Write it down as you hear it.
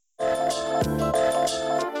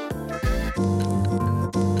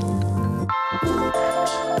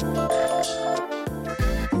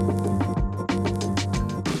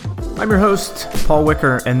I'm your host, Paul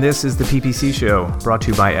Wicker, and this is the PPC Show, brought to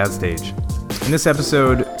you by AdStage. In this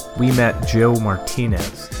episode, we met Joe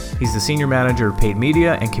Martinez. He's the Senior Manager of Paid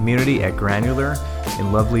Media and Community at Granular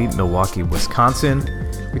in lovely Milwaukee, Wisconsin.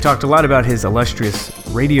 We talked a lot about his illustrious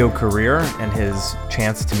radio career and his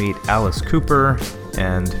chance to meet Alice Cooper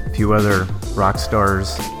and a few other rock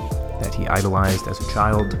stars that he idolized as a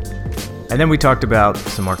child. And then we talked about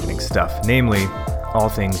some marketing stuff, namely all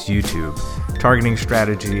things YouTube, targeting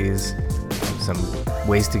strategies, some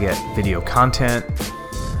ways to get video content,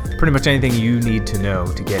 pretty much anything you need to know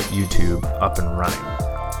to get YouTube up and running.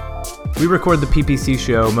 We record the PPC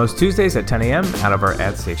Show most Tuesdays at 10 a.m. out of our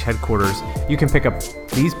AdStage headquarters. You can pick up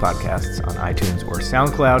these podcasts on iTunes or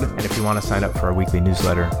SoundCloud, and if you want to sign up for our weekly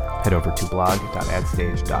newsletter, head over to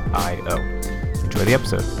blog.adstage.io. Enjoy the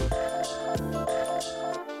episode.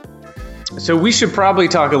 So we should probably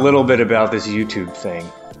talk a little bit about this YouTube thing,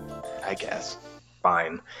 I guess.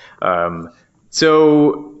 Fine.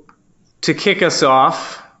 So to kick us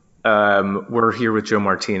off, we're here with Joe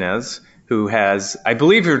Martinez, who has, I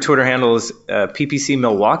believe your Twitter handle is PPC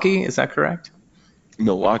Milwaukee. Is that correct?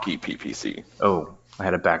 Milwaukee PPC. Oh, I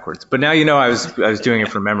had it backwards. But now you know I was doing it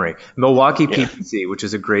from memory. Milwaukee PPC, which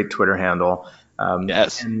is a great Twitter handle.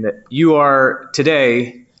 Yes. And you are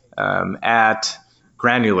today at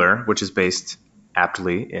Granular, which is based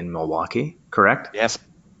aptly in Milwaukee, correct? Yes,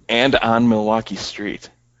 and on Milwaukee Street.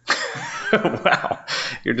 Wow,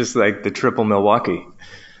 you're just like the triple Milwaukee.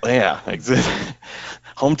 Yeah, exactly.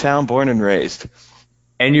 Hometown, born and raised.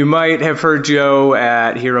 And you might have heard Joe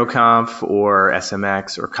at HeroConf or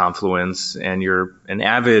SMX or Confluence, and you're an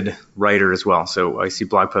avid writer as well. So I see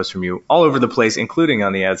blog posts from you all over the place, including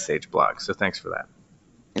on the AdStage blog. So thanks for that.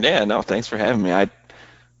 Yeah, no, thanks for having me.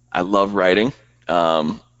 I love writing.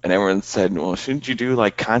 And everyone said, well, shouldn't you do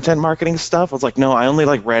like content marketing stuff? I was like, no, I only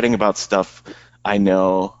like writing about stuff I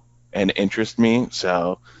know and interest me.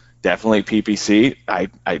 So definitely PPC. I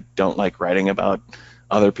don't like writing about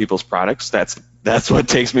other people's products. That's what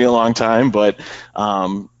takes me a long time. But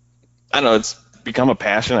I don't know, it's become a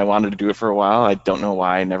passion. I wanted to do it for a while. I don't know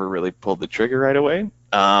why I never really pulled the trigger right away.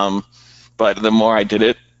 But the more I did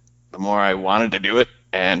it, the more I wanted to do it,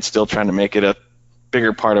 and still trying to make it a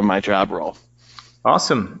bigger part of my job role.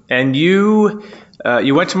 Awesome. And you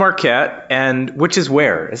went to Marquette, and which is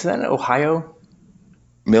where? Is that in Ohio?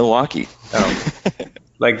 Milwaukee. Oh,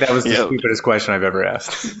 like that was the stupidest question I've ever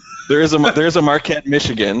asked. There's a Marquette,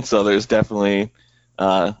 Michigan, so there's definitely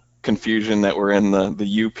confusion that we're in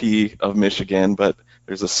the UP of Michigan, but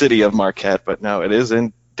there's a city of Marquette, but no, it is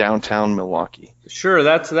in downtown Milwaukee. Sure,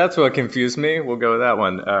 that's what confused me. We'll go with that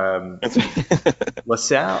one.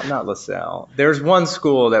 LaSalle, not LaSalle. There's one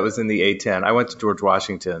school that was in the A10. I went to George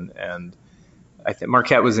Washington, and I think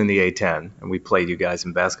Marquette was in the A10, and we played you guys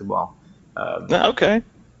in basketball. Okay.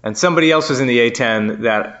 And somebody else was in the A10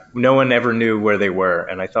 that no one ever knew where they were,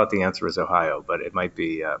 and I thought the answer was Ohio, but it might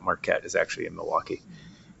be Marquette is actually in Milwaukee.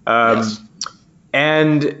 Yes.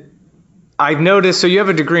 And I've noticed, so you have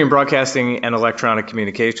a degree in broadcasting and electronic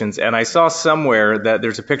communications, and I saw somewhere that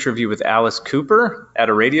there's a picture of you with Alice Cooper at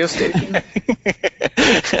a radio station.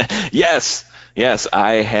 Yes,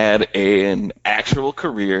 I had an actual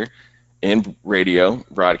career in radio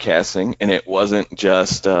broadcasting, and it wasn't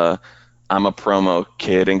just I'm a promo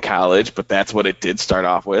kid in college, but that's what it did start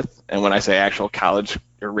off with. And when I say actual college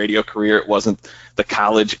or radio career, it wasn't the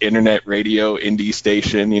college internet radio indie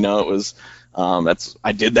station, it was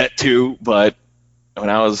I did that too, but when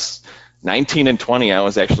I was 19 and 20, I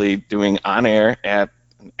was actually doing on air at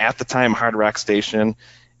the time Hard Rock station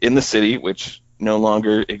in the city, which no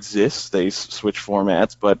longer exists. They switched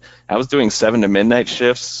formats, but I was doing 7 to midnight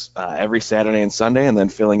shifts every Saturday and Sunday, and then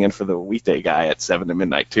filling in for the weekday guy at 7 to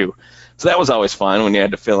midnight too. So that was always fun when you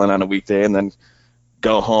had to fill in on a weekday and then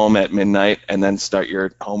go home at midnight and then start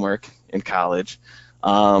your homework in college.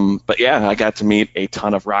 But yeah, I got to meet a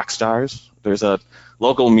ton of rock stars. There's a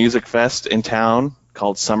local music fest in town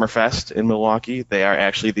called Summerfest in Milwaukee. They are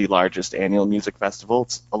actually the largest annual music festival.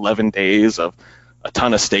 It's 11 days of a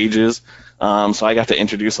ton of stages. So I got to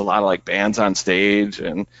introduce a lot of like bands on stage.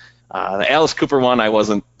 And the Alice Cooper one, I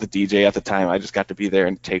wasn't the DJ at the time. I just got to be there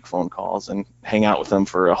and take phone calls and hang out with them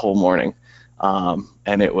for a whole morning.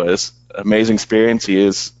 And it was an amazing experience. He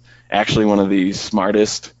is actually one of the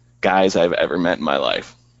smartest guys I've ever met in my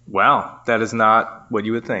life. Wow, that is not what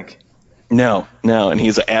you would think. No, and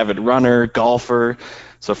he's an avid runner, golfer.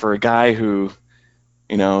 So for a guy who,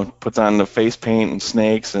 puts on the face paint and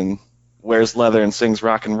snakes and wears leather and sings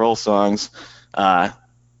rock and roll songs,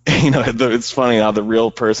 it's funny how the real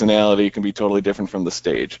personality can be totally different from the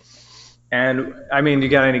stage. And, I mean, you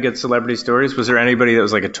got any good celebrity stories? Was there anybody that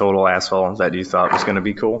was like a total asshole that you thought was going to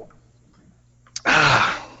be cool?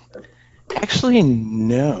 Actually,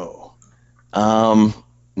 no.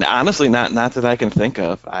 Honestly, not that I can think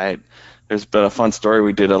of. There's been a fun story.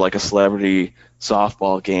 We did a celebrity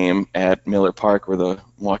softball game at Miller Park where the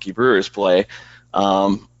Milwaukee Brewers play,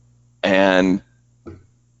 and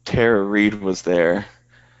Tara Reid was there,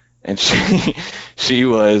 and she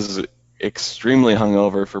was extremely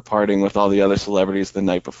hungover for partying with all the other celebrities the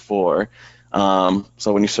night before. So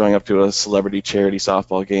when you're showing up to a celebrity charity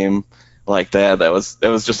softball game like that, that was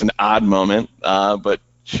just an odd moment. But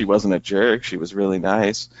she wasn't a jerk. She was really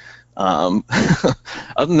nice. Other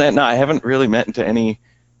than that, no, I haven't really met into any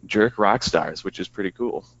jerk rock stars, which is pretty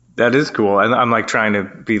cool. That is cool. And I'm trying to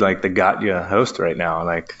be like the Got Ya host right now.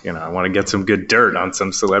 I want to get some good dirt on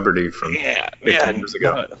some celebrity from 15 years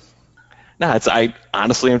ago. No, I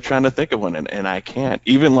honestly am trying to think of one, and I can't.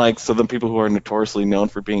 Even some of the people who are notoriously known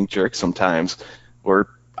for being jerks sometimes,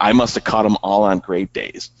 I must have caught them all on great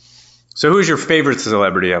days. So who's your favorite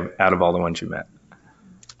celebrity out of all the ones you met?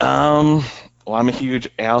 Well, I'm a huge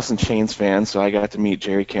Alice in Chains fan, so I got to meet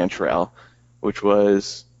Jerry Cantrell, which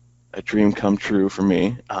was a dream come true for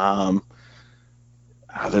me. There's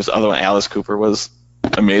other one. Alice Cooper was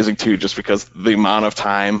amazing too, just because the amount of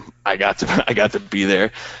time I got to be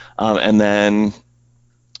there. And then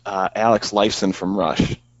Alex Lifeson from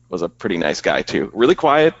Rush was a pretty nice guy too. Really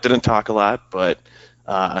quiet, didn't talk a lot, but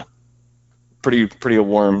pretty a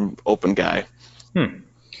warm, open guy.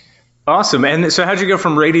 Awesome. And so how'd you go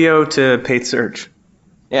from radio to paid search?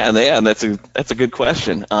 Yeah, that's a good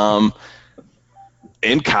question.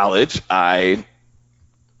 In college, I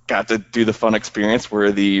got to do the fun experience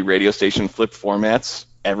where the radio station flipped formats,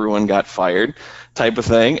 everyone got fired type of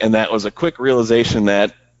thing, and that was a quick realization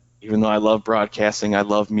that even though I love broadcasting, I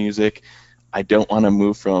love music, I don't want to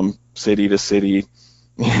move from city to city,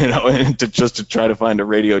 to try to find a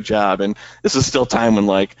radio job. And this is still time when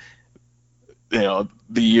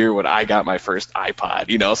the year when I got my first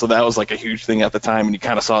iPod, so that was a huge thing at the time, and you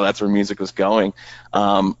kind of saw that's where music was going.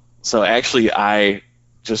 So actually I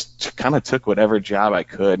just kind of took whatever job I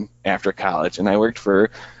could after college, and I worked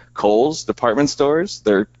for Kohl's department stores.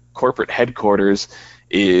 Their corporate headquarters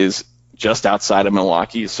is just outside of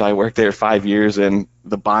Milwaukee, so I worked there 5 years in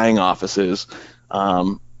the buying offices.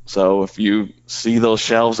 So if you see those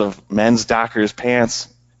shelves of men's Dockers pants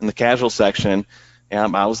in the casual section,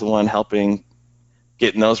 I was the one helping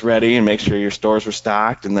getting those ready and make sure your stores were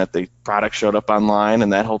stocked and that the product showed up online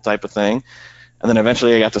and that whole type of thing. And then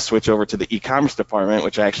eventually I got to switch over to the e-commerce department,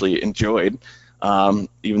 which I actually enjoyed,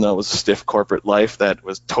 even though it was a stiff corporate life that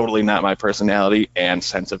was totally not my personality and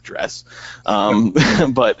sense of dress.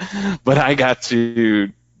 But I got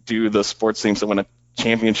to do the sports theme. So when a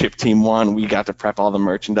championship team won, we got to prep all the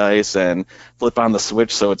merchandise and flip on the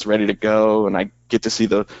switch so it's ready to go. And I get to see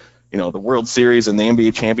the World Series and the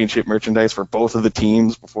NBA championship merchandise for both of the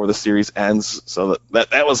teams before the series ends. So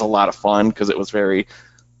that was a lot of fun because it was very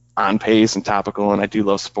on pace and topical, and I do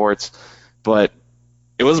love sports. But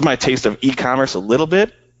it was my taste of e-commerce a little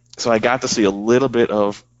bit, so I got to see a little bit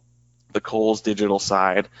of the Kohl's digital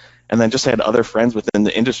side, and then just had other friends within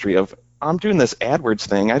the industry of, I'm doing this AdWords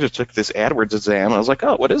thing. I just took this AdWords exam. I was like,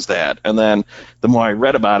 oh, what is that? And then the more I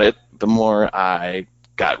read about it, the more I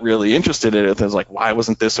got really interested in it. I was like, why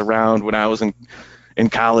wasn't this around when I was in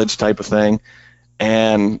college type of thing?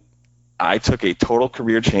 And I took a total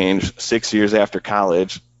career change 6 years after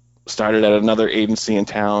college, started at another agency in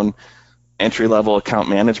town, entry-level account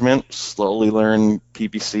management, slowly learned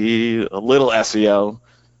PPC, a little SEO.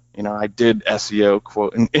 I did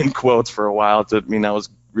SEO in quotes for a while to mean I was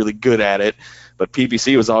really good at it, but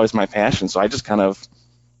PPC was always my passion. So I just kind of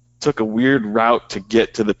took a weird route to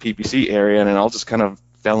get to the PPC area, and it all just kind of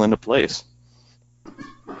fell into place.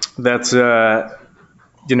 That's, you're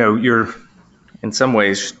in some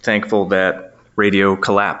ways thankful that radio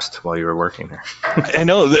collapsed while you were working there. I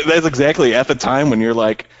know, that's exactly at the time when you're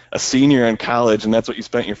like a senior in college and that's what you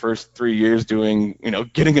spent your first 3 years doing,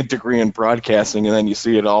 getting a degree in broadcasting, and then you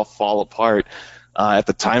see it all fall apart. At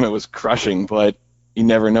the time it was crushing, but you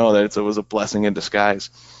never know that it was a blessing in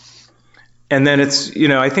disguise. And then it's,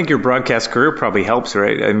 I think your broadcast career probably helps,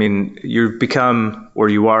 right? I mean, you've become, or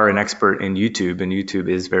you are an expert in YouTube, and YouTube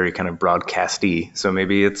is very kind of broadcasty. So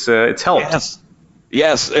maybe it's helped.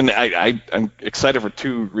 Yes, and I'm excited for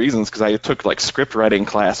two reasons, because I took script writing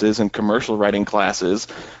classes and commercial writing classes.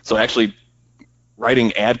 So actually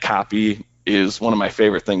writing ad copy is one of my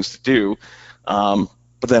favorite things to do. But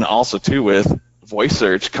then also too with voice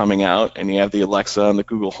search coming out, and you have the Alexa and the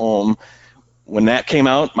Google Home. When that came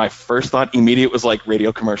out, my first thought immediate was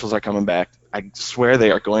radio commercials are coming back. I swear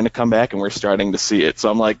they are going to come back, and we're starting to see it. So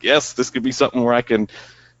I'm like, yes, this could be something where I can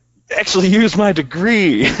actually use my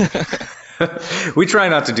degree. We try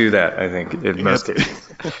not to do that, I think, in most cases.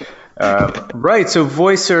 Right. So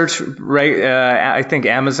voice search, right? I think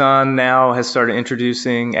Amazon now has started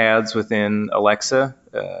introducing ads within Alexa,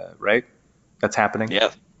 right? That's happening.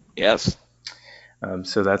 Yeah. Yes.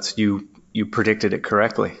 So that's you predicted it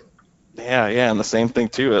correctly. Yeah, yeah, and the same thing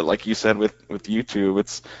too. Like you said with YouTube,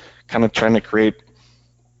 it's kind of trying to create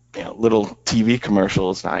little TV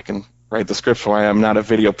commercials. Now I can write the scripts for. I'm not a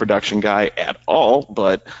video production guy at all,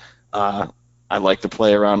 but I like to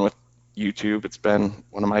play around with YouTube. It's been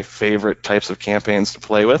one of my favorite types of campaigns to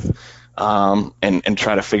play with, and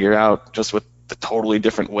try to figure out just with the totally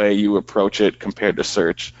different way you approach it compared to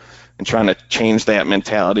search, and trying to change that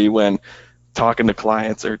mentality when talking to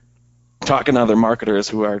clients or talking to other marketers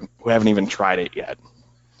who haven't even tried it yet.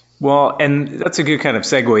 Well, and that's a good kind of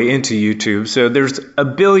segue into YouTube. So there's a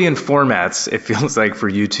billion formats, it feels like, for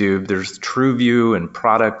YouTube. There's TrueView and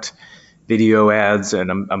product video ads,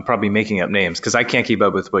 and I'm probably making up names because I can't keep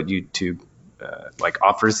up with what YouTube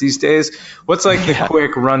offers these days. What's like the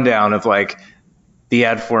quick rundown of like the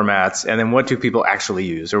ad formats, and then what do people actually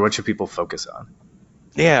use, or what should people focus on?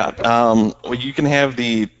 Yeah, well, you can have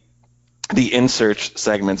the in search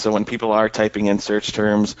segment. So when people are typing in search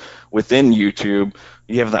terms within YouTube,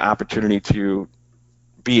 you have the opportunity to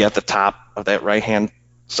be at the top of that right hand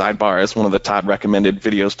sidebar as one of the top recommended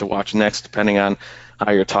videos to watch next, depending on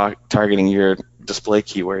how you're targeting your display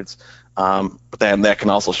keywords. But then that can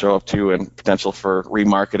also show up too, and potential for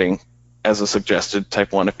remarketing as a suggested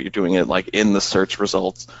type one if you're doing it like in the search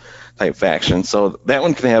results type faction. So that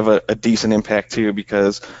one can have a decent impact too,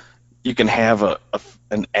 because you can have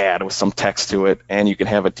an ad with some text to it, and you can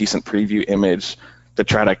have a decent preview image to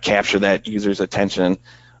try to capture that user's attention.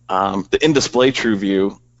 The in-display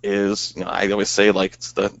TrueView is, I always say, like,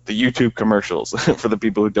 it's the YouTube commercials for the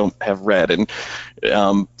people who don't have Red. And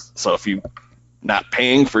so if you're not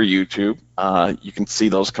paying for YouTube, you can see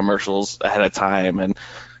those commercials ahead of time. And,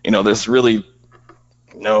 there's really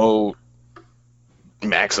no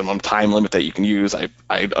maximum time limit that you can use. I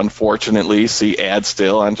unfortunately see ads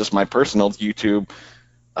still on just my personal YouTube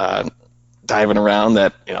diving around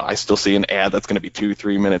that I still see an ad that's going to be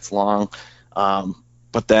 2-3 minutes long,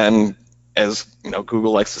 but then as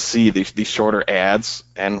Google likes to see these shorter ads,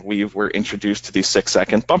 and we're introduced to these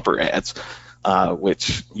 6-second bumper ads,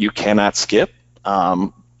 which you cannot skip,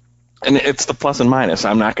 and it's the plus and minus.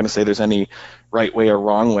 I'm not going to say there's any right way or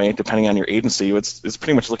wrong way depending on your agency. It's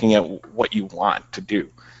pretty much looking at what you want to do.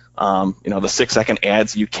 The 6-second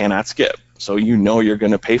ads you cannot skip, so you're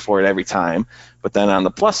going to pay for it every time. But then on the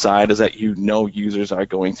plus side is that users are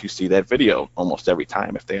going to see that video almost every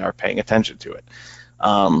time if they are paying attention to it.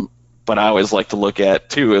 But I always like to look at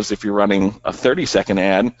too is if you're running a 30-second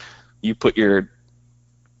ad, you put your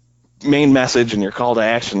main message and your call to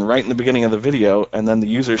action right in the beginning of the video, and then the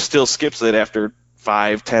user still skips it after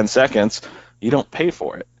 5-10 seconds. You don't pay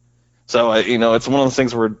for it. So it's one of those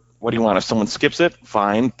things where, what do you want? If someone skips it,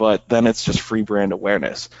 fine, but then it's just free brand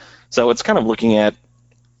awareness. So it's kind of looking at,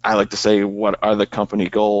 I like to say, what are the company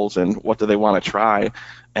goals and what do they want to try?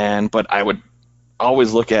 But I would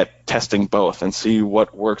always look at testing both and see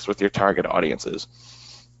what works with your target audiences.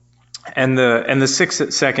 And the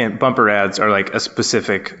 6-second bumper ads are like a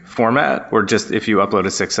specific format, or just if you upload a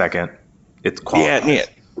 6-second, it's qualified?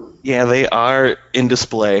 Yeah, they are in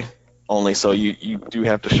display only, so you do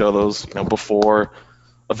have to show those before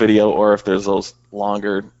a video, or if there's those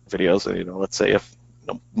longer videos. Let's say if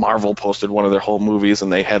Marvel posted one of their whole movies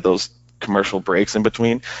and they had those commercial breaks in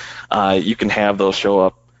between, you can have those show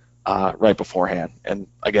up right beforehand. And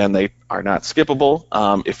again, they are not skippable.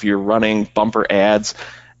 If you're running bumper ads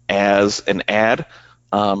as an ad,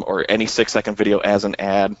 or any 6-second video as an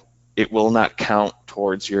ad, it will not count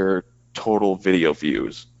towards your total video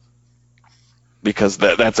views, because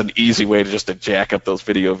that's an easy way to jack up those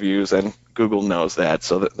video views, and Google knows that,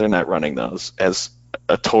 so that they're not running those as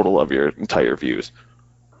a total of your entire views.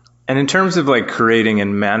 And in terms of like creating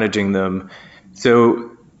and managing them,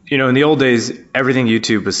 so in the old days, everything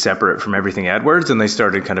YouTube was separate from everything AdWords, and they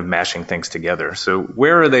started kind of mashing things together. So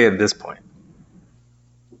where are they at this point?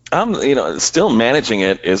 Still managing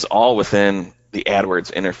it is all within the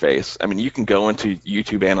AdWords interface. I mean, you can go into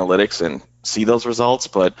YouTube Analytics and see those results,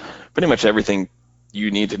 but pretty much everything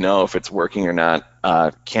you need to know if it's working or not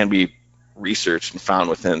can be researched and found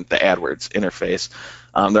within the AdWords interface.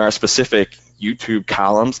 There are specific YouTube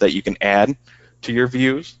columns that you can add to your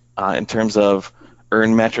views in terms of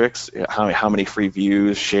earn metrics, how many free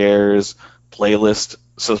views, shares, playlist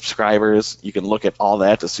subscribers. You can look at all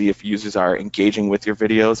that to see if users are engaging with your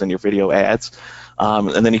videos and your video ads.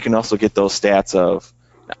 And then you can also get those stats of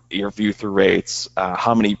your view through rates,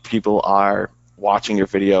 how many people are watching your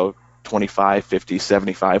video 25, 50,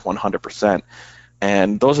 75, 100%.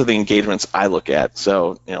 And those are the engagements I look at.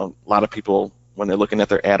 So, a lot of people, when they're looking at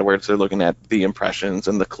their AdWords, they're looking at the impressions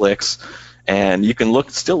and the clicks. And you can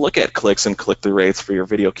still look at clicks and click-through rates for your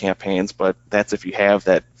video campaigns, but that's if you have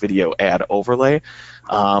that video ad overlay.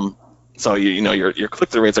 So your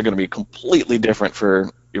click-through rates are going to be completely different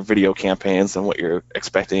for your video campaigns than what you're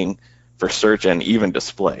expecting for search and even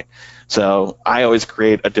display. So I always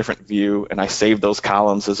create a different view, and I save those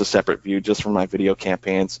columns as a separate view just for my video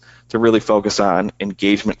campaigns to really focus on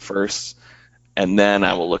engagement first, and then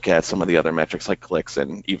I will look at some of the other metrics like clicks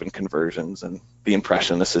and even conversions and the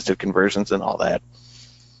impression-assisted conversions and all that.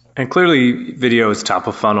 And clearly, video is top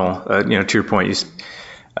of funnel. To your point, you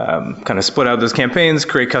kind of split out those campaigns,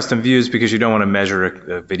 create custom views because you don't want to measure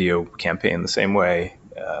a video campaign the same way.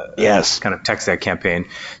 Yes. Kind of text that campaign.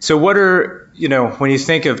 So what are, when you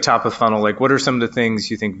think of top of funnel, like what are some of the things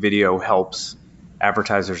you think video helps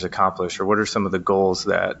advertisers accomplish, or what are some of the goals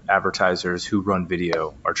that advertisers who run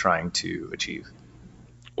video are trying to achieve?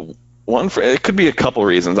 It could be a couple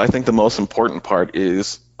reasons. I think the most important part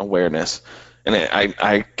is awareness. And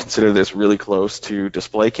I consider this really close to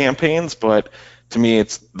display campaigns, but to me,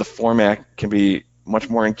 it's the format can be much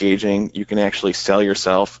more engaging. You can actually sell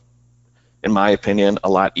yourself, in my opinion, a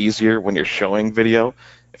lot easier when you're showing video.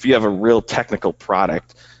 If you have a real technical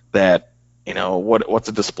product that, what's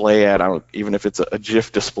a display ad, even if it's a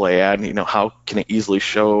GIF display ad, how can it easily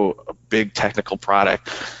show a big technical product?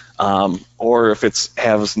 Or if it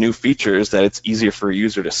has new features that it's easier for a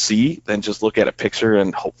user to see than just look at a picture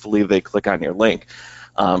and hopefully they click on your link.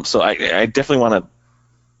 So I definitely want to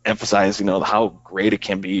emphasize, how great it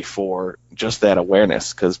can be for just that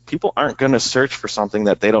awareness, because people aren't going to search for something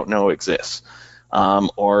that they don't know exists,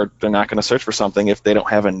 or they're not going to search for something if they don't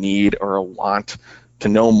have a need or a want to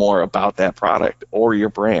know more about that product or your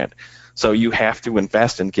brand. So you have to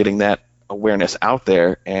invest in getting that awareness out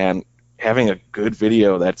there and having a good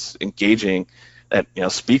video that's engaging, that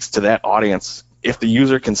speaks to that audience. If the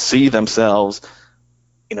user can see themselves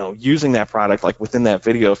using that product, like within that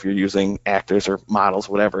video, if you're using actors or models,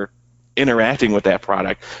 whatever, interacting with that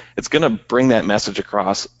product, it's going to bring that message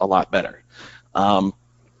across a lot better. I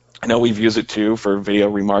know we've used it too for video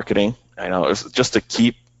remarketing. I know it's just to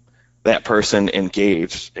keep that person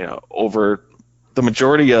engaged. Over the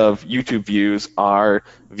majority of YouTube views are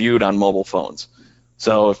viewed on mobile phones.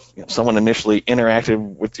 So if someone initially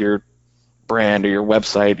interacted with your brand or your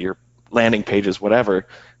website, your landing pages, whatever,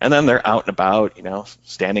 and then they're out and about,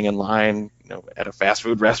 standing in line, at a fast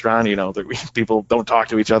food restaurant, people don't talk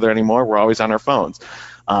to each other anymore. We're always on our phones.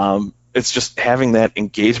 It's just having that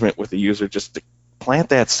engagement with the user, just to plant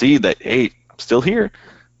that seed that, hey, I'm still here,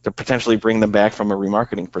 to potentially bring them back from a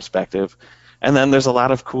remarketing perspective. And then there's a lot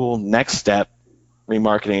of cool next step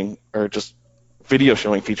remarketing or just video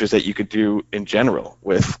showing features that you could do in general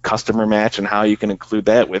with customer match and how you can include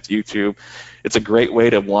that with YouTube. It's a great way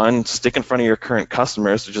to, one, stick in front of your current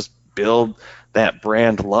customers to just build that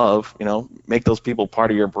brand love, make those people part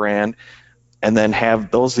of your brand, and then have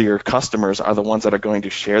those of your customers are the ones that are going to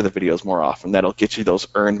share the videos more often. That'll get you those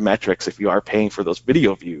earned metrics if you are paying for those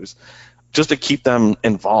video views, just to keep them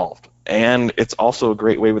involved. And it's also a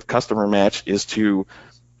great way with customer match is to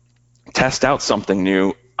test out something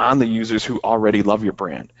new on the users who already love your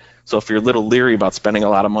brand. So if you're a little leery about spending a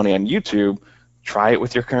lot of money on YouTube, try it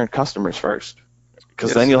with your current customers first,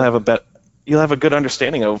 because then you'll have a good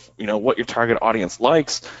understanding of what your target audience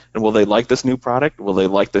likes, and will they like this new product? Will they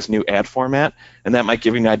like this new ad format? And that might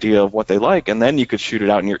give you an idea of what they like, and then you could shoot it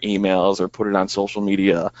out in your emails or put it on social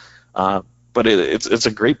media. But it's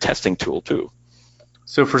a great testing tool too.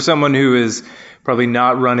 So for someone who is probably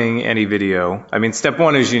not running any video, step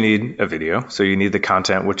one is you need a video. So you need the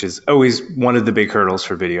content, which is always one of the big hurdles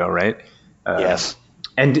for video, right? Yes.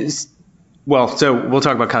 So we'll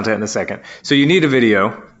talk about content in a second. So you need a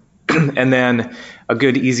video, and then a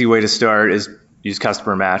good, easy way to start is use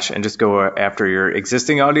customer match and just go after your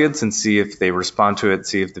existing audience and see if they respond to it,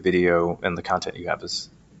 see if the video and the content you have is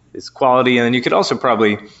quality. And then you could also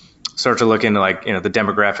probably start to look into the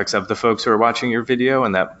demographics of the folks who are watching your video,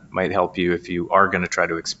 and that might help you if you are going to try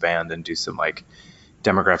to expand and do some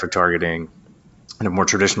demographic targeting and a more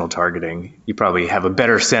traditional targeting. You probably have a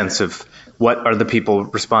better sense of what are the people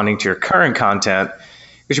responding to your current content,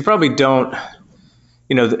 because you probably don't,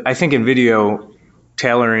 I think in video,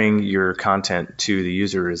 tailoring your content to the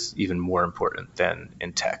user is even more important than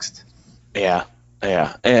in text. Yeah.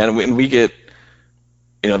 And when we get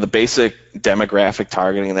the basic demographic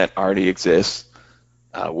targeting that already exists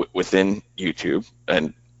within YouTube,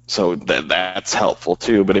 and so that's helpful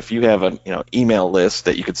too. But if you have an email list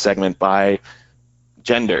that you could segment by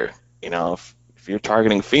gender, if if you're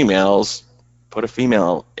targeting females, put a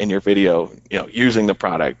female in your video, using the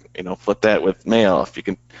product. Flip that with male. If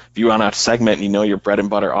you want to segment, your bread and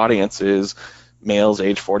butter audience is males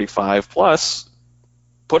age 45 plus,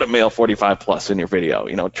 put a male 45 plus in your video.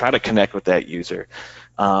 Try to connect with that user,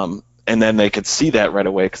 and then they could see that right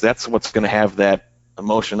away, because that's what's going to have that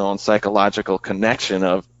emotional and psychological connection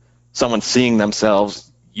of someone seeing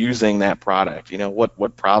themselves using that product.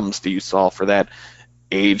 What problems do you solve for that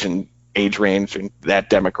age range and that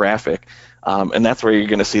demographic, and that's where you're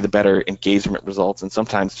going to see the better engagement results, and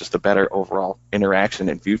sometimes just a better overall interaction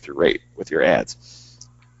and view-through rate with your ads.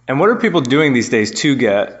 And what are people doing these days to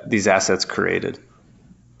get these assets created?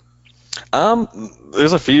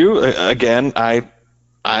 There's a few. Again,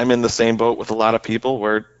 I'm in the same boat with a lot of people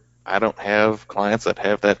where I don't have clients that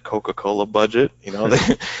have that Coca-Cola budget.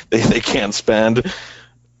 They can't spend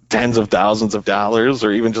tens of thousands of dollars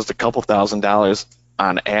or even just a couple $1,000s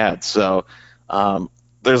on ads. So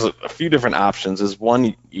there's a few different options. Is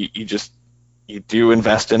one, you do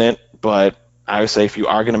invest in it, but I would say if you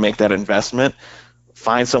are going to make that investment,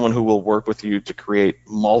 find someone who will work with you to create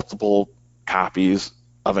multiple copies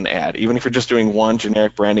of an ad. Even if you're just doing one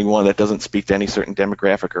generic branding one that doesn't speak to any certain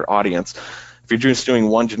demographic or audience, if you're just doing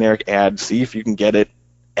one generic ad, see if you can get it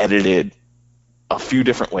edited a few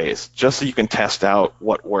different ways, just so you can test out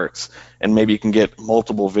what works, and maybe you can get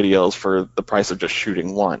multiple videos for the price of just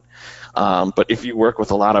shooting one. But if you work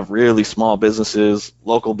with a lot of really small businesses,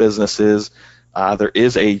 local businesses, there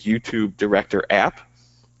is a YouTube Director app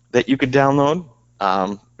that you could download.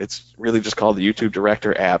 It's really just called the YouTube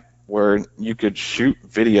Director app, where you could shoot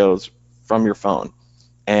videos from your phone.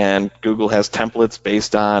 And Google has templates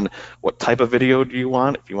based on what type of video do you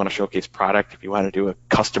want. If you want to showcase product, if you want to do a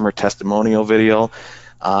customer testimonial video,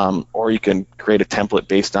 or you can create a template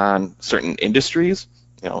based on certain industries,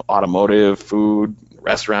 automotive, food,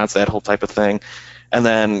 restaurants, that whole type of thing. And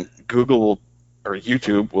then Google or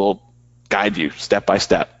YouTube will guide you step by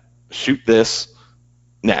step. Shoot this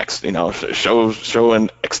next, show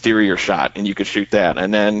an exterior shot, and you could shoot that,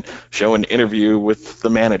 and then show an interview with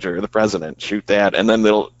the manager or the president, shoot that, and then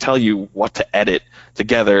they'll tell you what to edit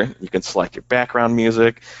together. You can select your background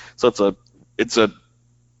music. So it's a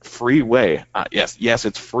free way. Yes,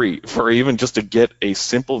 it's free for even just to get a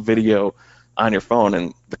simple video on your phone,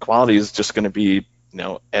 and the quality is just going to be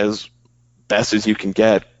as best as you can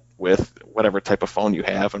get with whatever type of phone you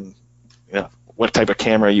have, and what type of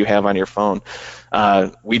camera you have on your phone.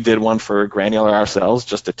 We did one for Granular ourselves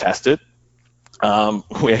just to test it.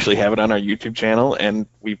 We actually have it on our YouTube channel, and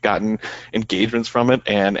we've gotten engagements from it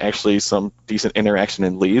and actually some decent interaction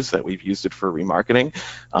in leads that we've used it for remarketing.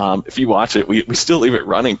 If you watch it, we still leave it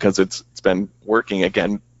running because it's been working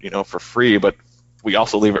again, for free, but we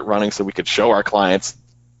also leave it running so we could show our clients,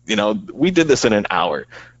 we did this in an hour.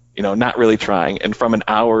 Not really trying. And from an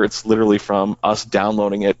hour, it's literally from us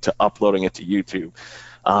downloading it to uploading it to YouTube.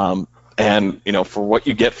 And, for what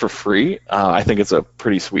you get for free, I think it's a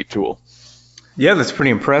pretty sweet tool. Yeah, that's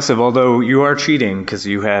pretty impressive, although you are cheating because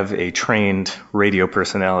you have a trained radio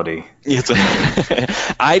personality.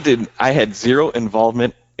 I had zero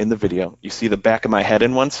involvement in the video. You see the back of my head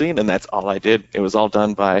in one scene, and that's all I did. It was all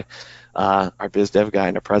done by our biz dev guy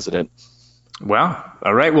and the president. Wow.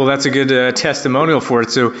 All right. Well, that's a good testimonial for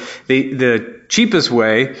it. So the cheapest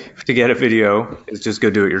way to get a video is just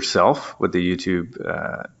go do it yourself with the YouTube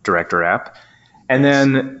Director app. And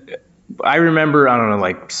then I remember, I don't know,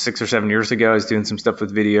 like 6 or 7 years ago, I was doing some stuff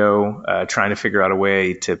with video, trying to figure out a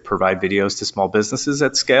way to provide videos to small businesses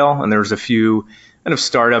at scale. And there was a few kind of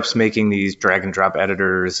startups making these drag and drop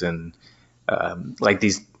editors and like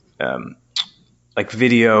these like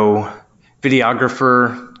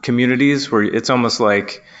videographer communities where it's almost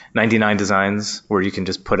like 99 Designs, where you can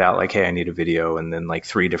just put out like, hey, I need a video, and then like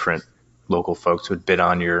 3 different local folks would bid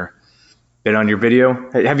on your video.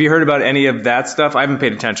 Have you heard about any of that stuff? I haven't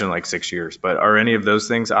paid attention in like 6 years, but are any of those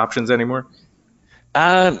things options anymore?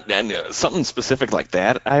 And something specific like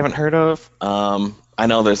that I haven't heard of. I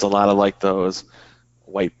know there's a lot of like those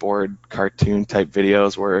whiteboard cartoon type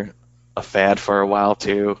videos were a fad for a while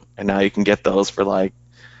too, and now you can get those for like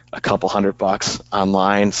a couple $100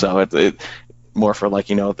 online. So it more for like,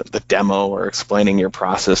 the demo or explaining your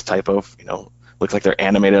process type of, looks like they're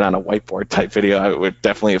animated on a whiteboard type video. I would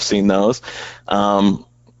definitely have seen those. I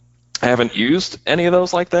haven't used any of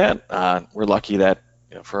those like that. We're lucky that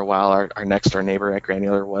for a while our next door neighbor at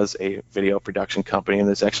Granular was a video production company, and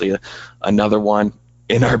there's actually another one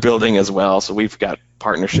in our building as well. So we've got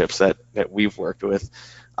partnerships that we've worked with.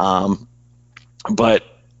 But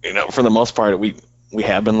for the most part, we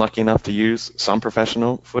have been lucky enough to use some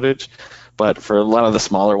professional footage, but for a lot of the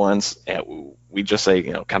smaller ones, we just say,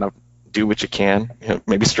 kind of do what you can,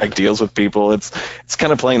 maybe strike deals with people. It's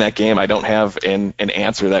kind of playing that game. I don't have an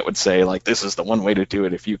answer that would say like this is the one way to do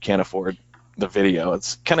it if you can't afford the video.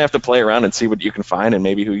 It's kind of have to play around and see what you can find and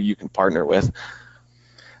maybe who you can partner with.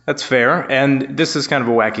 That's fair. And this is kind of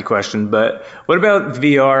a wacky question, but what about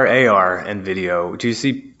VR, AR, and video? Do you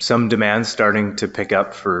see some demand starting to pick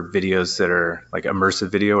up for videos that are like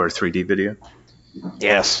immersive video or 3D video?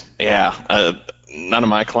 Yes, yeah. None of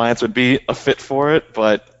my clients would be a fit for it,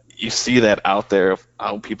 but you see that out there of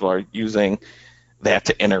how people are using that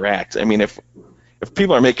to interact. I mean, if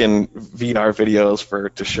people are making VR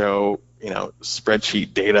videos to show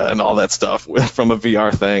spreadsheet data and all that stuff from a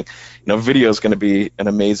VR thing, video is going to be an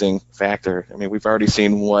amazing factor. I mean, we've already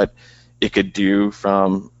seen what it could do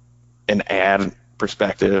from an ad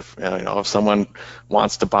perspective. If someone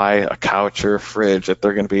wants to buy a couch or a fridge, that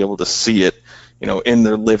they're going to be able to see it, in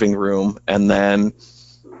their living room, and then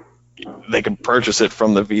they can purchase it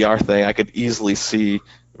from the VR thing. I could easily see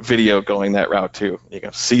video going that route too. You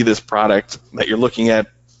can see this product that you're looking at,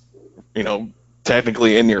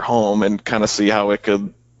 technically in your home and kind of see how it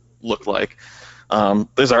could look like.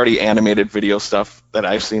 There's already animated video stuff that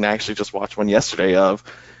I've seen. I actually just watched one yesterday of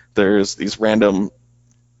there's these random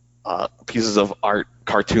pieces of art,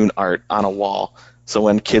 cartoon art on a wall. So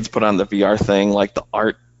when kids put on the VR thing, like the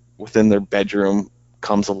art within their bedroom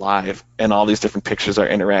comes alive and all these different pictures are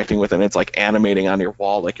interacting with it, and it's like animating on your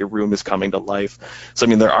wall like your room is coming to life. So I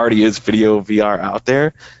mean, there already is video VR out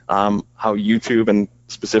there. How YouTube and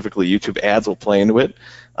specifically YouTube ads will play into it,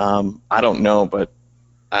 I don't know, but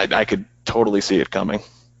I could totally see it coming.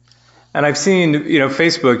 And I've seen,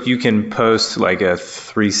 Facebook, you can post like a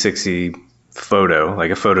 360 photo,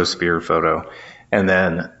 like a photosphere photo, and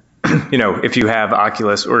then if you have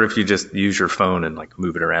Oculus or if you just use your phone and like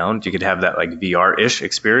move it around, you could have that like VR-ish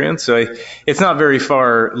experience. So it's not very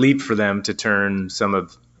far leap for them to turn some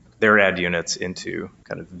of their ad units into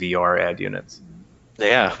kind of VR ad units.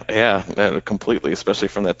 Yeah, completely, especially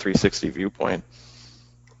from that 360 viewpoint.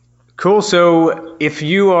 Cool. So if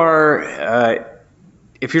you're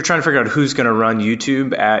trying to figure out who's going to run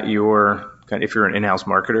YouTube at if you're an in-house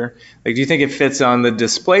marketer, like, do you think it fits on the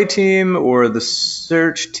display team or the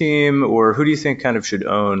search team, or who do you think kind of should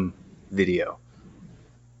own video?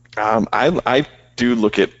 I do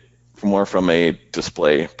look at more from a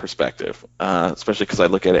display perspective, especially because I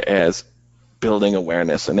look at it as building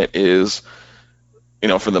awareness, and it is,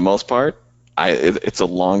 for the most part, it's a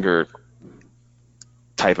longer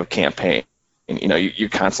type of campaign. You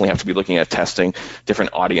constantly have to be looking at testing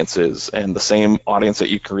different audiences, and the same audience that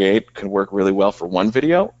you create can work really well for one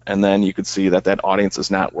video, and then you could see that audience is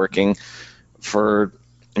not working for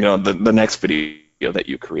the next video that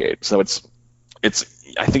you create. So it's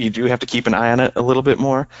I think you do have to keep an eye on it a little bit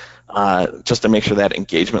more, just to make sure that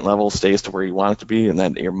engagement level stays to where you want it to be, and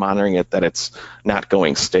that you're monitoring it, that it's not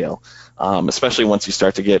going stale. Especially once you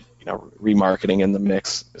start to get remarketing in the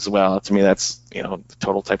mix as well. To me, that's the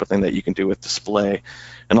total type of thing that you can do with display,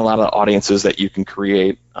 and a lot of audiences that you can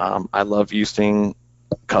create. I love using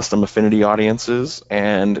custom affinity audiences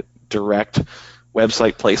and direct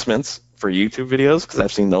website placements for YouTube videos, because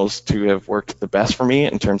I've seen those two have worked the best for me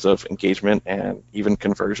in terms of engagement and even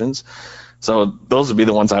conversions. So those would be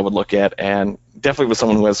the ones I would look at, and definitely with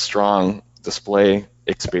someone who has strong display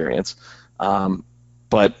experience.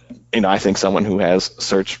 But I think someone who has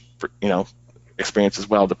search experience as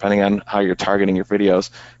well, depending on how you're targeting your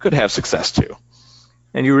videos, could have success too.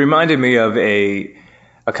 And you reminded me of a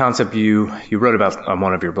concept you wrote about on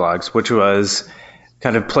one of your blogs, which was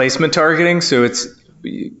kind of placement targeting. So it's,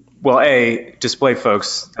 display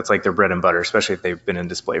folks, that's like their bread and butter, especially if they've been in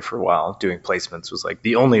display for a while. Doing placements was like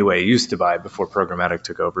the only way it used to buy before programmatic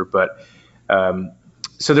took over. But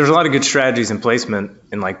so there's a lot of good strategies in placement,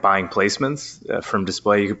 in like buying placements from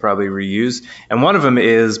display you could probably reuse. And one of them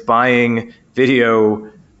is buying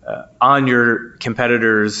video on your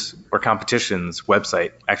competitors' or competition's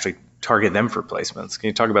website, actually target them for placements. Can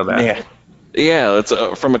you talk about that? Yeah. It's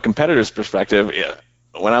from a competitor's perspective. Yeah.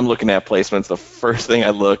 When I'm looking at placements, the first thing I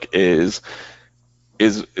look is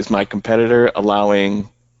my competitor allowing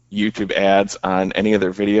YouTube ads on any of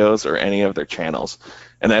their videos or any of their channels,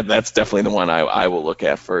 and that's definitely the one I will look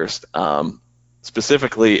at first.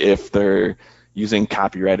 Specifically, if they're using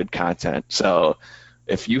copyrighted content. So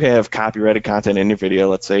if you have copyrighted content in your video,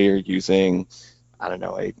 let's say you're using, I don't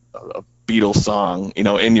know, a Beatles song,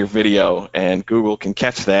 in your video, and Google can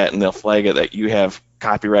catch that and they'll flag it that you have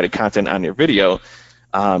copyrighted content on your video.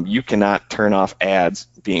 You cannot turn off ads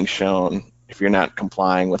being shown if you're not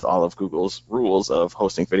complying with all of Google's rules of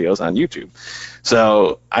hosting videos on YouTube.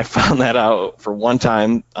 So I found that out for one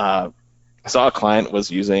time I saw a client was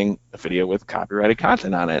using a video with copyrighted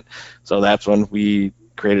content on it. So that's when we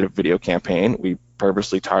created a video campaign. We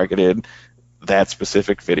purposely targeted that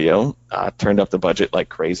specific video, turned up the budget like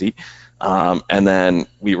crazy, and then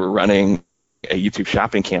we were running a YouTube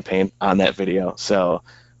shopping campaign on that video. So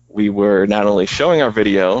we were not only showing our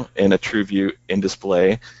video in a TrueView in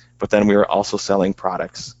display, but then we were also selling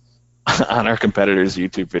products on our competitor's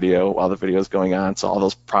YouTube video while the video is going on. So all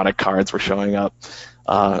those product cards were showing up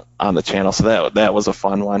on the channel. So that was a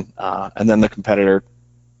fun one. And then the competitor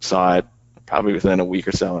saw it probably within a week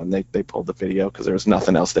or so, and they pulled the video because there was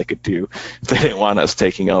nothing else they could do if they didn't want us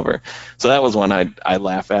taking over. So that was one I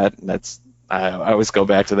laugh at, and I always go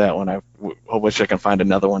back to that one. I wish I can find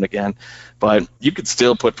another one again. But you could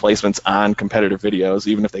still put placements on competitor videos,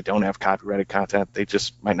 even if they don't have copyrighted content. They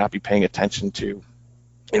just might not be paying attention to,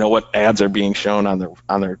 what ads are being shown on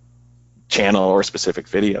their channel or specific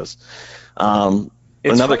videos.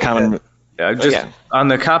 Another common, on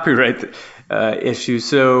the copyright issue.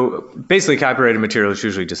 So basically, copyrighted material is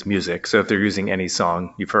usually just music. So if they're using any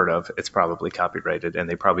song you've heard of, it's probably copyrighted, and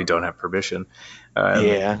they probably don't have permission.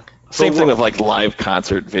 Same thing with like live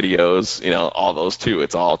concert videos. All those too.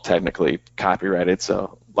 It's all technically copyrighted.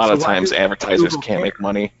 So a lot of times advertisers can't make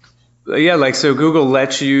money. Yeah, so Google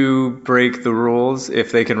lets you break the rules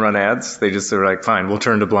if they can run ads. They're like, fine, we'll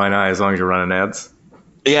turn a blind eye as long as you're running ads.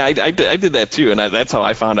 Yeah, I did that too, and that's how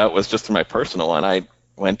I found out, was just through my personal one. I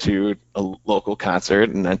went to a local concert,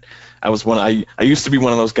 and then I used to be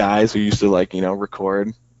one of those guys who used to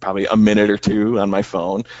record probably a minute or two on my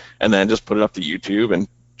phone, and then just put it up to YouTube and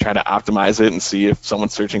try to optimize it and see if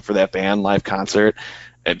someone's searching for that band live concert,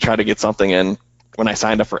 and try to get something in. When I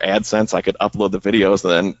signed up for AdSense, I could upload the videos,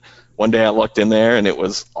 and then one day I looked in there and it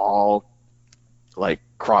was all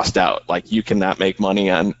crossed out. You cannot make money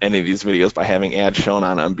on any of these videos by having ads shown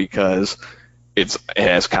on them because it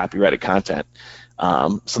has copyrighted content.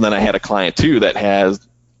 So then I had a client too that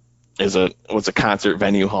was a concert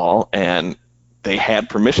venue hall, and they had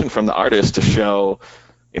permission from the artist to show,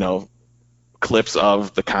 clips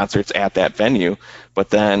of the concerts at that venue. But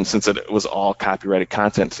then since it was all copyrighted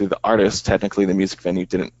content through the artist, technically the music venue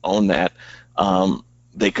didn't own that.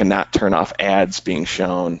 They could not turn off ads being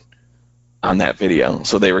shown on that video.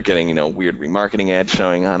 So they were getting, weird remarketing ads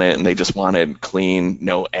showing on it, and they just wanted clean,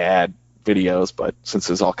 no ad videos. But since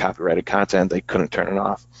it was all copyrighted content, they couldn't turn it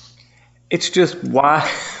off. It's just why?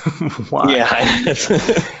 Why? Yeah.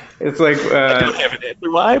 It's like I don't have an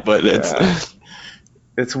answer why, but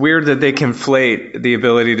it's weird that they conflate the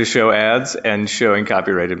ability to show ads and showing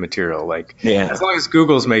copyrighted material. As long as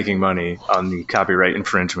Google's making money on the copyright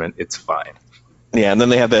infringement, it's fine. Yeah, and then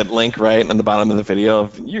they have that link right on the bottom of the video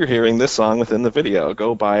of, you're hearing this song within the video.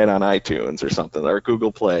 Go buy it on iTunes or something, or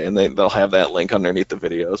Google Play, and they'll have that link underneath the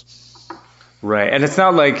videos. Right, and it's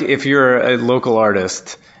not like if you're a local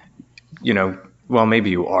artist, well, maybe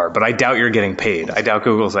you are, but I doubt you're getting paid. I doubt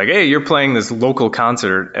Google's like, hey, you're playing this local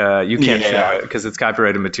concert. You can't show it because it's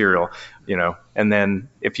copyrighted material, And then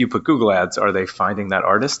if you put Google ads, are they finding that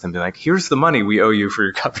artist and be like, here's the money we owe you for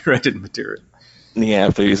your copyrighted material? Yeah,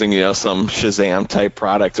 if they're using, some Shazam type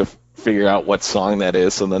product to figure out what song that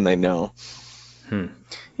is, so then they know.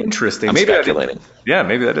 Interesting. I'm speculating.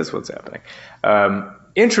 Maybe that is what's happening.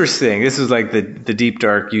 Interesting. This is like the deep,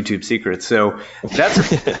 dark YouTube secret. So that's,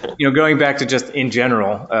 going back to just in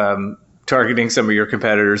general, targeting some of your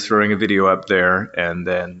competitors, throwing a video up there, and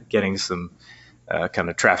then getting some kind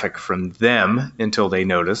of traffic from them until they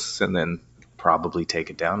notice, and then probably take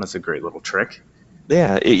it down. That's a great little trick.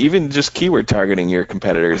 Yeah, even just keyword targeting your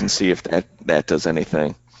competitors and see if that does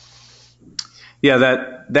anything.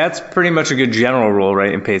 Yeah, that's pretty much a good general rule,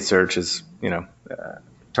 right? In paid search is,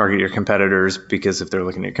 target your competitors, because if they're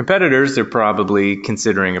looking at competitors, they're probably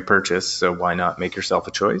considering a purchase. So why not make yourself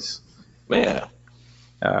a choice? Yeah.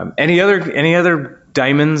 Any other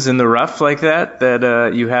diamonds in the rough like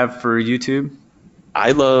that you have for YouTube?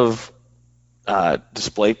 I love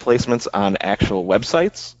display placements on actual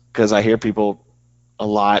websites, because I hear people a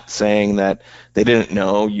lot saying that they didn't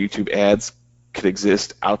know YouTube ads could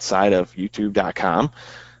exist outside of youtube.com.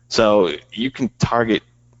 So you can target,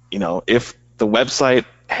 if the website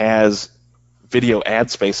has video ad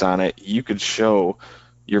space on it, you could show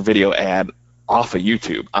your video ad off of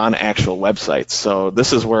YouTube on actual websites. So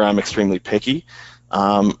this is where I'm extremely picky.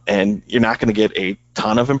 And you're not going to get a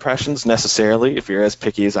ton of impressions necessarily if you're as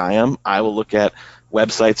picky as I am. I will look at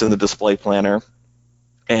websites in the display planner,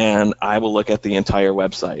 and I will look at the entire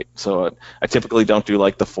website. So I typically don't do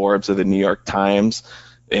like the Forbes or the New York Times.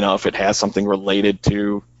 If it has something related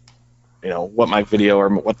to, what my video or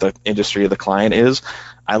what the industry of the client is,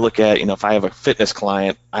 I look at, if I have a fitness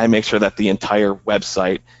client, I make sure that the entire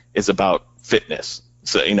website is about fitness.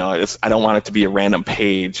 So, I don't want it to be a random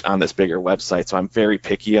page on this bigger website. So I'm very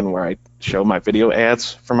picky on where I show my video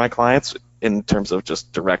ads for my clients in terms of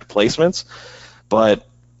just direct placements. But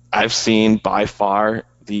I've seen by far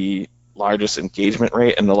the largest engagement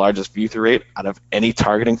rate and the largest view-through rate out of any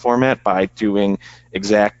targeting format by doing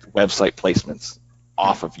exact website placements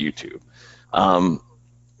off of YouTube.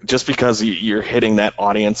 Just because you're hitting that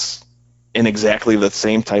audience in exactly the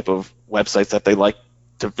same type of websites that they like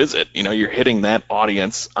to visit. You're hitting that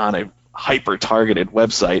audience on a hyper-targeted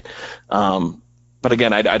website. But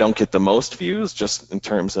again, I don't get the most views just in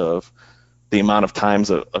terms of the amount of times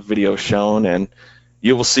a video shown. And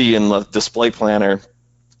you will see in the display planner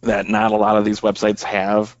that not a lot of these websites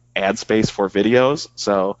have ad space for videos.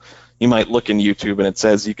 So you might look in YouTube and it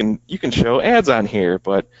says you can show ads on here,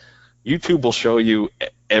 but YouTube will show you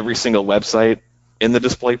every single website in the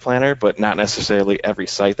display planner, but not necessarily every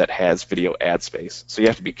site that has video ad space. So you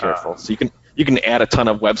have to be careful. So you can add a ton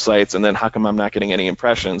of websites, and then how come I'm not getting any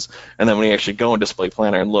impressions? And then when you actually go in display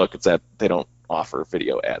planner and look, it's that they don't offer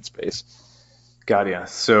video ad space. Got ya.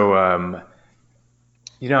 So,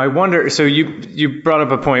 I wonder. So you brought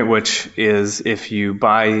up a point, which is if you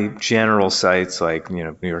buy general sites like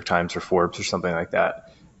New York Times or Forbes or something like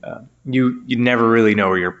that, you never really know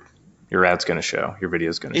where your ad's going to show, your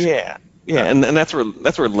video's going to show. Yeah, and that's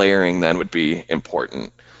where layering then would be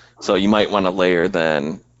important. So you might want to layer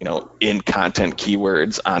then, in content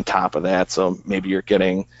keywords on top of that. So maybe you're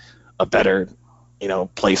getting a better,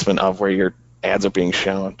 placement of where your ads are being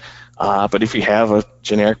shown. But if you have a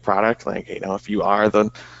generic product, like, if you are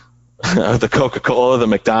the the Coca-Cola, the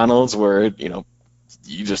McDonald's, where,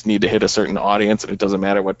 you just need to hit a certain audience and it doesn't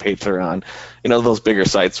matter what page they're on, those bigger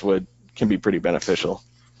sites can be pretty beneficial.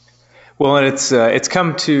 Well, and it's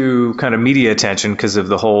come to kind of media attention because of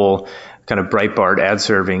the whole kind of Breitbart ad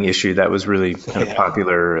serving issue that was really kind of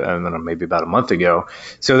popular, I don't know, maybe about a month ago.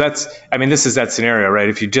 So this is that scenario, right?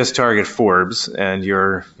 If you just target Forbes and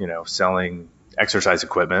you're, selling exercise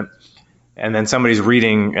equipment, and then somebody's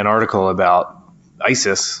reading an article about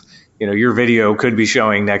ISIS, your video could be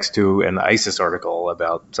showing next to an ISIS article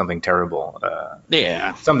about something terrible.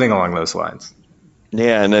 Something along those lines.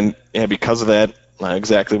 Yeah, and then because of that,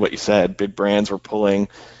 exactly what you said, big brands were pulling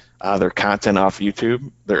their content off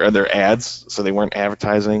YouTube, their ads, so they weren't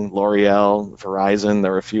advertising. L'Oreal, Verizon,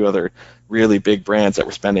 there were a few other really big brands that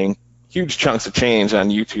were spending huge chunks of change on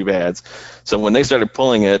YouTube ads. So when they started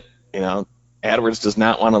pulling it, AdWords does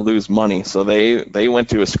not want to lose money, so they went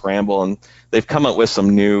to a scramble, and they've come up with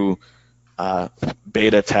some new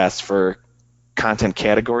beta tests for content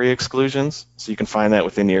category exclusions. So you can find that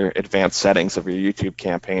within your advanced settings of your YouTube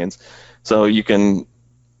campaigns. So you can,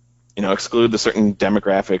 exclude the certain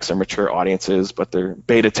demographics or mature audiences, but they're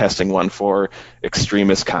beta testing one for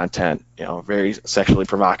extremist content, very sexually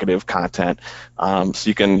provocative content. So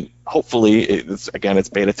you can hopefully, it's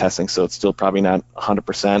beta testing, so it's still probably not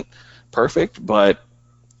 100% perfect, but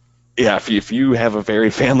yeah, if you have a very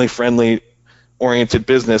family-friendly oriented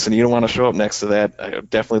business and you don't want to show up next to that, I would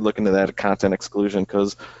definitely look into that content exclusion,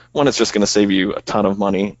 because one, it's just going to save you a ton of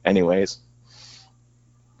money anyways.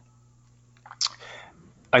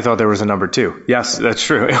 I thought there was a number 2. Yes, that's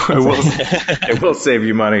true. It will save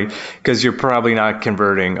you money because you're probably not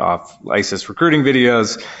converting off ISIS recruiting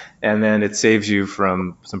videos, and then it saves you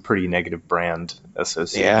from some pretty negative brand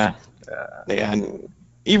association. And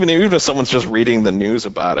even if someone's just reading the news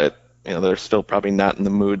about it, they're still probably not in the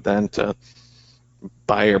mood then to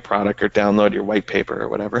buy your product or download your white paper or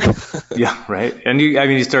whatever. Yeah, right. And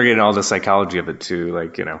you start getting all the psychology of it too,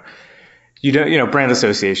 like, you don't, brand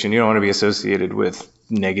association. You don't want to be associated with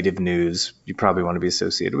negative news. You probably want to be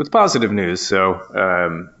associated with positive news.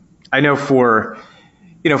 So I know for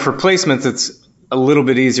placements, it's a little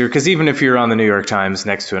bit easier, because even if you're on the New York Times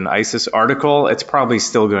next to an ISIS article, it's probably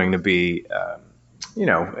still going to be,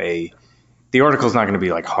 the article's not going to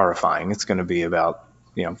be like horrifying. It's going to be about,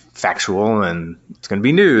 factual, and it's going to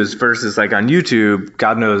be news, versus like on YouTube,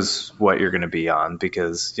 God knows what you're going to be on,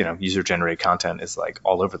 because, user generated content is like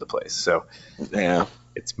all over the place. So yeah,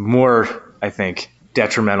 it's more, I think,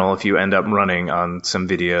 detrimental if you end up running on some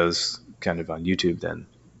videos kind of on YouTube than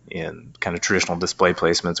in kind of traditional display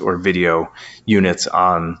placements or video units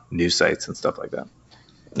on news sites and stuff like that.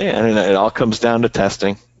 Yeah, and it all comes down to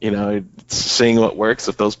testing, it's seeing what works.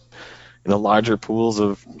 If those larger pools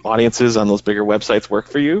of audiences on those bigger websites work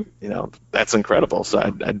for you, that's incredible. So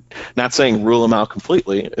I'm not saying rule them out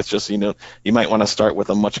completely. It's just, you might want to start with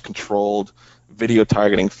a much controlled video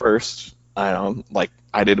targeting first, like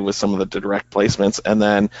I did with some of the direct placements. And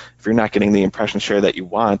then if you're not getting the impression share that you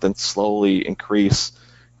want, then slowly increase,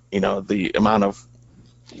 the amount of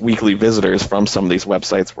weekly visitors from some of these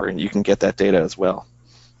websites where you can get that data as well.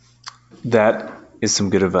 That is some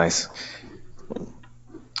good advice.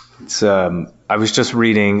 It's, I was just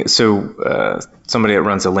reading, somebody that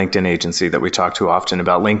runs a LinkedIn agency that we talk to often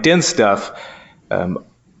about LinkedIn stuff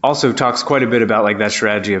also talks quite a bit about like that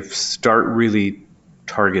strategy of start really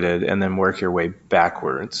targeted and then work your way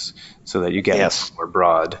backwards so that you get more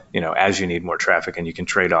broad, as you need more traffic, and you can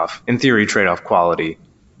trade off quality,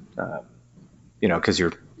 because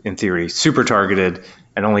you're in theory super targeted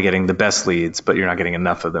and only getting the best leads, but you're not getting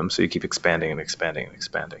enough of them. So you keep expanding and expanding and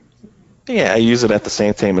expanding. Yeah, I use it at the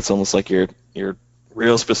same time. It's almost like your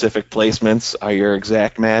real specific placements are your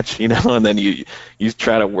exact match, and then you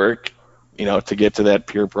try to work, to get to that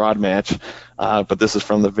pure broad match. But this is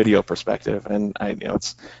from the video perspective, and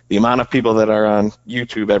it's the amount of people that are on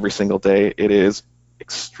YouTube every single day. It is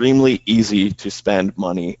extremely easy to spend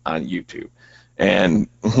money on YouTube and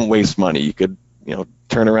waste money. You could,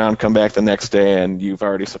 turn around, come back the next day, and you've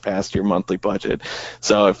already surpassed your monthly budget.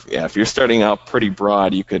 So if you're starting out pretty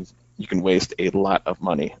broad, you can waste a lot of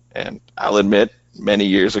money. And I'll admit, many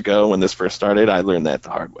years ago when this first started, I learned that the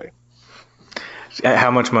hard way.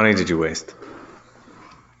 How much money did you waste?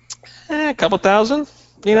 A couple thousand,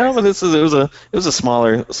 but it was a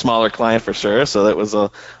smaller client for sure. So that was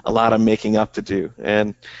a lot of making up to do,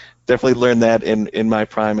 and definitely learned that in my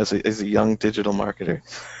prime as a young digital marketer.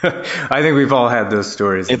 I think we've all had those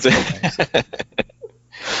stories.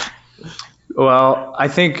 Well, I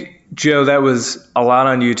think, Joe, that was a lot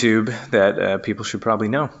on YouTube that people should probably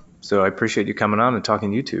know. So I appreciate you coming on and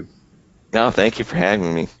talking YouTube. No, thank you for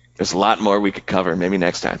having me. There's a lot more we could cover, maybe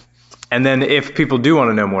next time. And then if people do want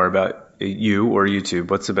to know more about you or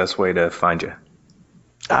YouTube, what's the best way to find you?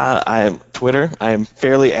 I am Twitter. I am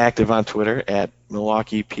fairly active on Twitter at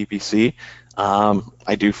Milwaukee PPC.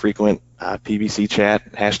 I do frequent PPC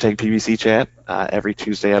chat, hashtag PPC chat, every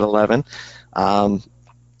Tuesday at 11. And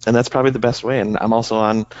that's probably the best way. And I'm also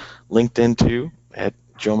on LinkedIn too, at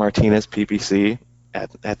Joe Martinez PPC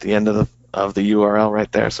at the end of the URL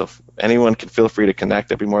right there. So if anyone can feel free to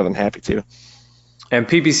connect, I'd be more than happy to. And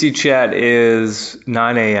PPC chat is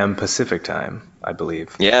 9 a.m. Pacific time, I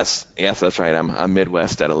believe. Yes, that's right. I'm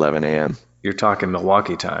Midwest at 11 a.m. You're talking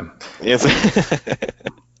Milwaukee time. Yes.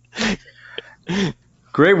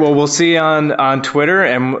 Great. Well, we'll see you on Twitter,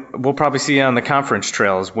 and we'll probably see you on the conference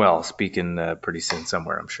trail as well, speaking pretty soon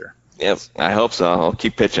somewhere, I'm sure. Yes, I hope so. I'll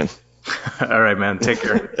keep pitching. All right, man. Take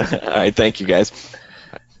care. All right. Thank you, guys.